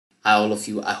Hi all of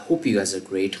you, I hope you guys are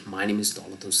great. My name is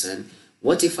Daulat Hussain.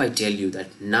 What if I tell you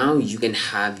that now you can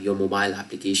have your mobile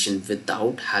application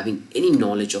without having any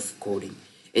knowledge of coding?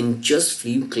 In just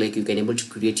few click you can able to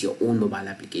create your own mobile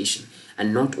application.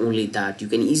 And not only that, you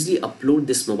can easily upload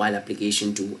this mobile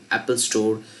application to Apple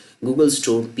Store, Google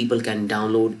Store. People can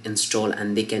download, install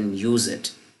and they can use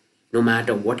it no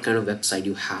matter what kind of website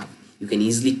you have. You can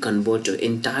easily convert your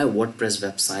entire WordPress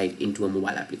website into a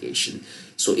mobile application.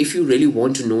 So if you really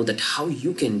want to know that how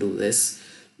you can do this,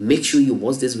 make sure you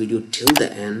watch this video till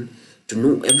the end to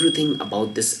know everything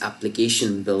about this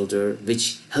application builder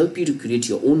which help you to create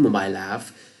your own mobile app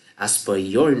as per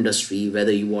your industry,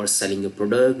 whether you are selling a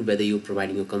product, whether you're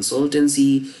providing a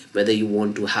consultancy, whether you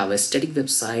want to have a static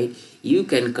website. You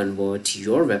can convert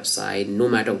your website, no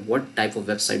matter what type of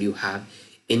website you have,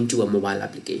 into a mobile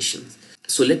application.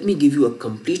 So let me give you a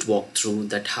complete walkthrough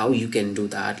that how you can do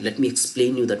that. Let me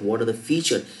explain you that what are the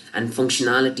feature and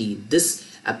functionality this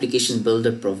application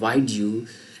builder provide you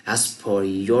as per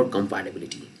your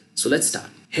compatibility. So let's start.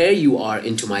 Here you are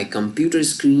into my computer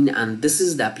screen, and this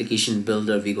is the application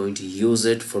builder. We're going to use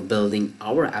it for building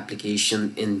our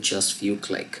application in just few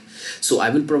click. So I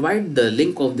will provide the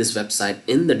link of this website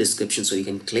in the description, so you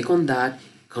can click on that,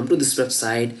 come to this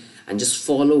website and just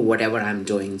follow whatever I'm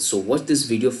doing. So watch this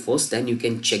video first, then you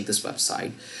can check this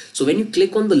website. So when you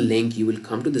click on the link, you will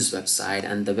come to this website,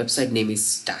 and the website name is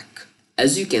Stack.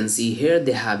 As you can see here,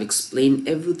 they have explained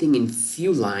everything in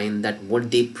few lines that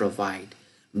what they provide.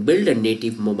 Build a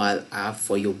native mobile app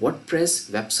for your WordPress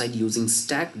website using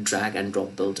Stack drag and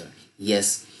drop builder.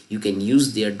 Yes, you can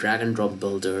use their drag and drop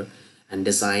builder and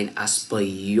design as per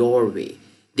your way.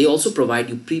 They also provide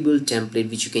you pre-built template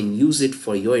which you can use it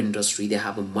for your industry. They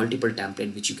have a multiple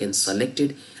template which you can select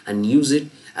it and use it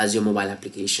as your mobile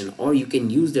application, or you can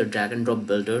use their drag and drop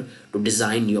builder to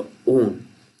design your own.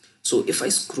 So if I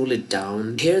scroll it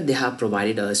down, here they have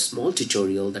provided a small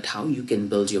tutorial that how you can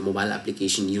build your mobile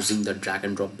application using the drag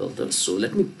and drop builder. So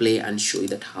let me play and show you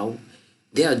that how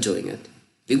they are doing it.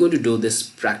 We're going to do this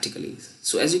practically.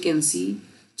 So as you can see,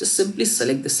 just simply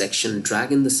select the section,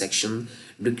 drag in the section,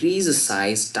 decrease the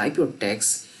size, type your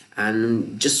text,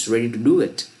 and just ready to do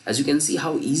it. As you can see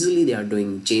how easily they are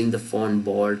doing. Change the font,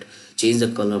 bold, change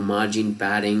the color, margin,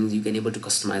 padding. You can able to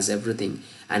customize everything.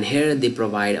 And here they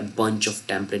provide a bunch of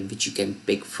template which you can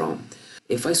pick from.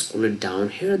 If I scroll it down,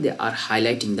 here they are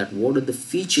highlighting that what are the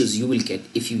features you will get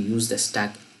if you use the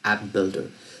Stack app builder.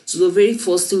 So the very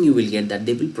first thing you will get that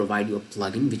they will provide you a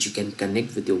plugin which you can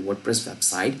connect with your WordPress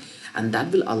website, and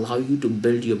that will allow you to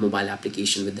build your mobile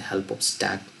application with the help of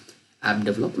Stack app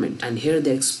development. And here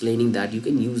they're explaining that you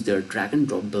can use their drag and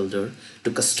drop builder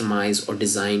to customize or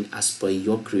design as per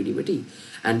your creativity.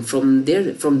 And from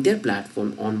their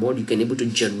platform onward, you can able to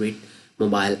generate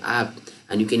mobile app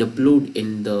and you can upload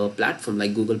in the platform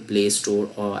like Google Play Store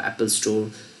or Apple Store.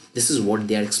 This is what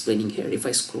they are explaining here. If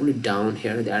I scroll it down,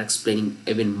 here they are explaining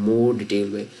even more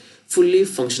detailed way. Fully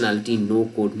functionality, no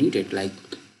code needed, like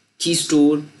key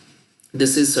store.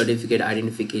 This is certificate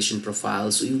identification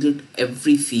profile. So you get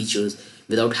every features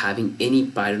without having any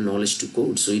prior knowledge to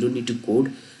code. So you don't need to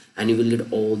code and you will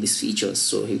get all these features.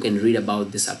 So you can read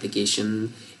about this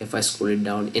application. If I scroll it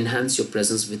down, enhance your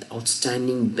presence with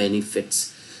outstanding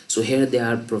benefits. So here they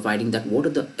are providing that what are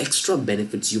the extra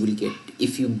benefits you will get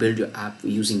if you build your app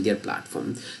using their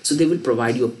platform. So they will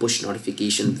provide you a push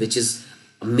notification, which is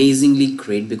amazingly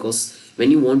great, because when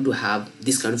you want to have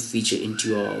this kind of feature into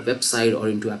your website or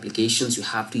into applications, you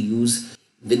have to use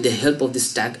with the help of the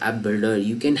Stack app builder.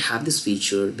 You can have this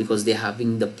feature because they're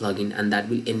having the plugin, and that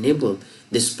will enable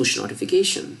this push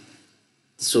notification.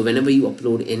 So whenever you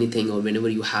upload anything or whenever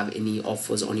you have any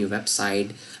offers on your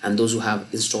website, and those who have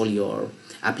installed your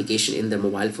application in their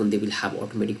mobile phone, they will have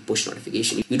automatic push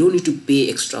notification. You don't need to pay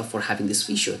extra for having this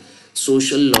feature.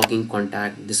 Social logging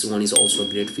contact, this one is also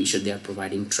a great feature. They are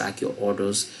providing track your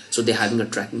orders, so they're having a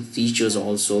tracking features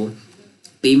also.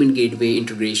 Payment gateway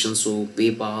integration, so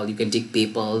PayPal, you can take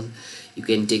PayPal, you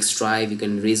can take Stripe, you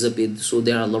can Razorpay. So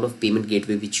there are a lot of payment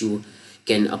gateway which you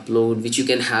can upload, which you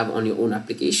can have on your own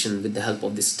application with the help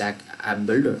of the Stack app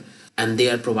builder. And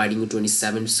they are providing you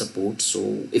 27 support.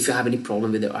 So if you have any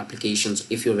problem with your applications,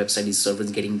 if your website is server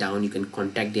is getting down, you can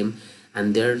contact them,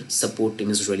 and their support team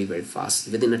is really very fast.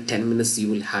 Within a 10 minutes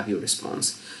you will have your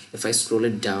response. If I scroll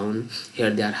it down, here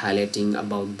they are highlighting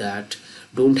about that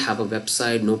don't have a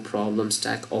website, no problem,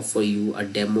 Stack offer you a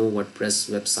demo WordPress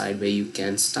website where you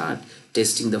can start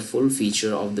testing the full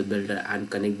feature of the builder and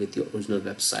connect with your original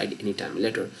website anytime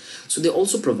later. So they're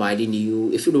also providing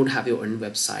you, if you don't have your own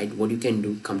website, what you can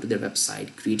do, come to their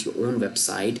website, create your own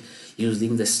website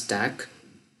using the Stack,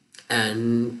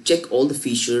 and check all the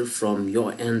feature from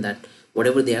your end that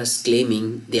whatever they are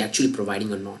claiming they actually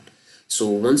providing or not. So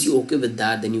once you okay with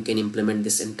that, then you can implement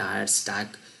this entire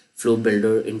stack flow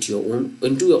builder into your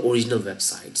original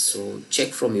website. So check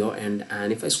from your end,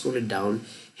 and if I scroll it down,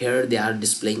 here they are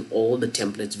displaying all the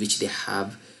templates which they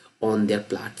have on their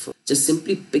platform. Just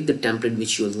simply pick the template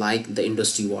which you like, the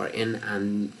industry you are in,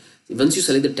 and once you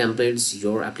select the templates,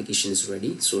 your application is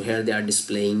ready. So here they are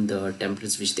displaying the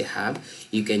templates which they have.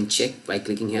 You can check by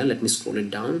clicking here. Let me scroll it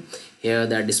down. Here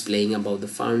they are displaying about the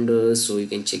founders, so you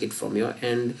can check it from your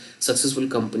end. Successful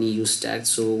company use tags.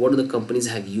 So what are the companies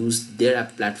have used their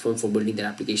app platform for building their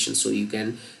application, so you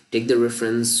can take the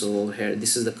reference. So here,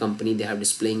 this is the company they have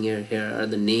displaying here. Here are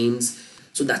the names.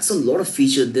 So that's a lot of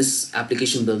feature this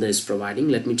application builder is providing.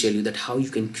 Let me tell you that how you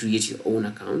can create your own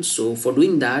account. So for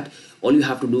doing that, all you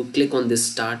have to do, click on this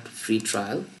start free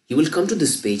trial. You will come to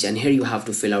this page, and here you have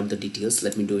to fill out the details.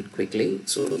 Let me do it quickly.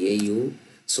 So AU,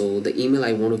 so the email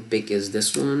I want to pick is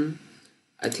this one.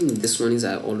 I think this one is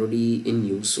already in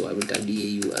use, so I will type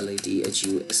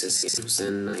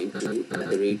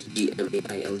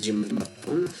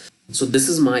DAULATHUSSN9@gmail.com. So this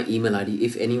is my email ID.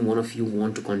 If any one of you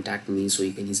want to contact me, so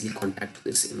you can easily contact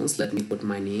this emails. Let me put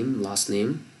my name, last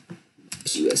name,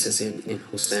 HUSSN in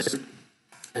Hussain,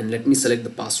 and let me select the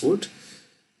password.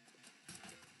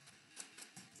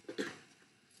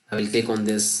 I will click on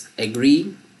this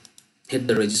agree, hit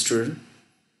the register,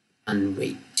 and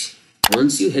wait.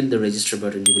 Once you hit the register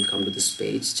button, you will come to this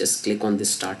page. Just click on this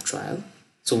start trial.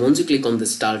 So once you click on the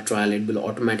start trial, it will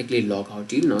automatically log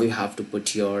out you. Now you have to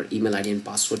put your email ID and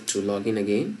password to log in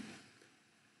again.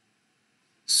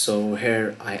 So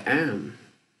here I am.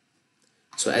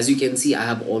 So as you can see, I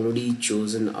have already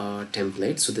chosen a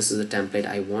template. So this is the template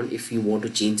I want. If you want to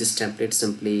change this template,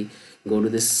 simply go to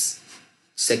this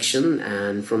section,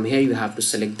 and from here you have to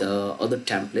select the other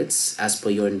templates as per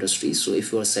your industry. So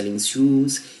if you are selling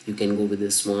shoes, you can go with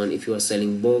this one. If you are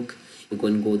selling book, you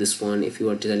can go this one. If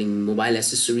you are selling mobile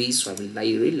accessories, so I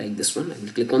really like this one. I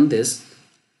will click on this,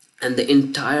 and the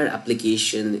entire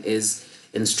application is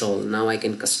installed. Now I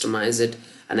can customize it,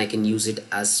 and I can use it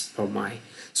as per my.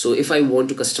 So if I want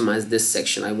to customize this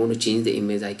section, I want to change the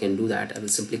image, I can do that. I will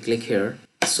simply click here.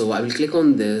 So I will click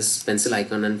on this pencil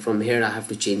icon, and from here I have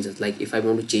to change it. Like if I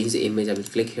want to change the image, I will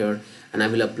click here, and I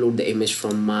will upload the image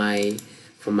from my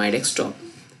desktop.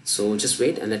 So just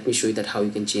wait, and let me show you that how you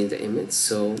can change the image.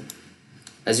 So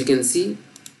as you can see,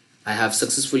 I have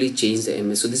successfully changed the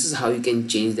image. So this is how you can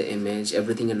change the image,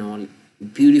 everything and all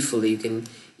beautifully. You can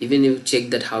even check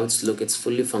that how it's look, it's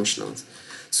fully functional.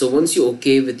 So once you're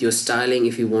okay with your styling,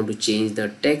 if you want to change the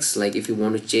text, like if you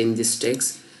want to change this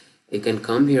text, you can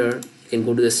come here. You can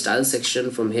go to the style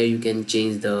section. From here you can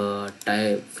change the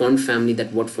type, font family,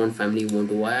 that what font family you want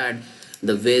to add,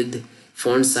 the width,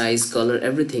 font size, color,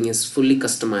 everything is fully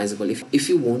customizable. If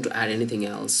you want to add anything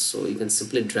else, so you can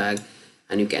simply drag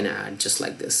and you can add just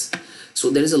like this. So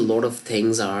there is a lot of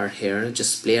things are here.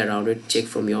 Just play around it, check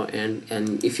from your end.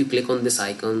 And if you click on this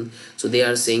icon, so they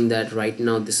are saying that right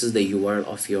now this is the URL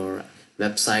of your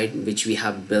website which we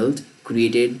have built,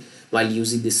 created while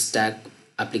using this stack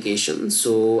application.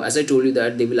 So as I told you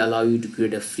that they will allow you to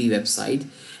create a free website,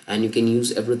 and you can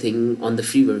use everything on the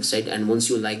free website. And once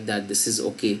you like that this is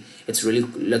okay, it's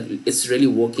really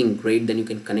working great, then you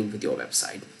can connect with your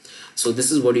website. So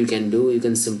this is what you can do. You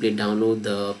can simply download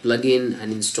the plugin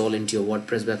and install into your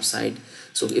WordPress website.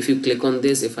 So if you click on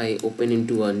this, if I open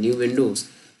into a new windows,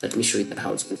 let me show you that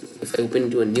how it's going. If I open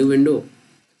into a new window,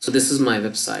 so this is my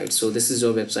website. So this is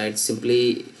your website.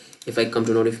 Simply if I come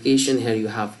to notification, here you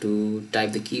have to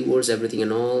type the keywords, everything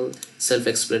and all,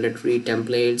 self-explanatory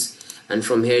templates, and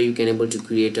from here you can able to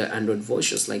create a Android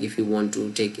versions. Like if you want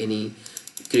to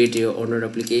create your Android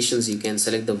applications, you can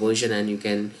select the version and you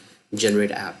can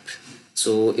generate app.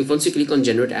 So if once you click on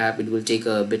generate app, it will take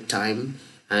a bit time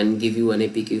and give you an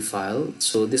APK file.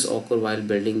 So this occur while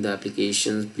building the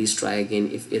applications. Please try again.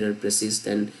 If error persists,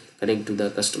 then connect to the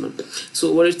customer.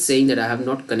 So what it's saying that I have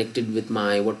not connected with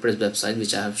my WordPress website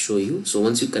which I have shown you. So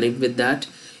once you connect with that,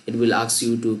 it will ask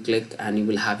you to click, and you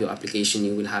will have your application,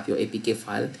 you will have your APK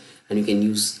file, and you can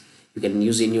use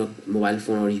in your mobile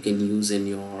phone, or you can use in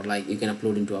your, like you can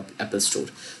upload into Apple Store.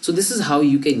 So this is how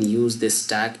you can use this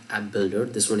stack app builder.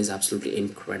 This one is absolutely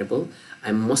incredible.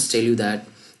 I must tell you that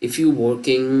if you're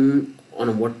working on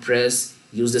a WordPress,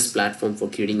 use this platform for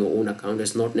creating your own account.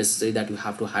 It's not necessary that you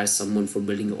have to hire someone for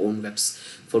building your own webs,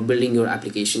 for building your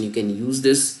application. You can use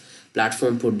this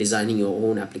platform for designing your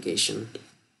own application.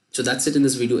 So that's it in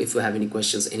this video. If you have any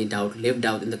questions, any doubt, leave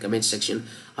doubt in the comment section.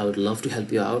 I would love to help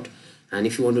you out. And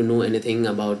if you want to know anything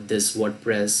about this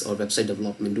WordPress or website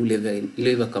development, do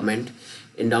leave a comment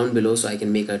in down below so I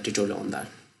can make a tutorial on that.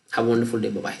 Have a wonderful day.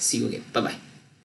 Bye bye. See you again. Bye bye.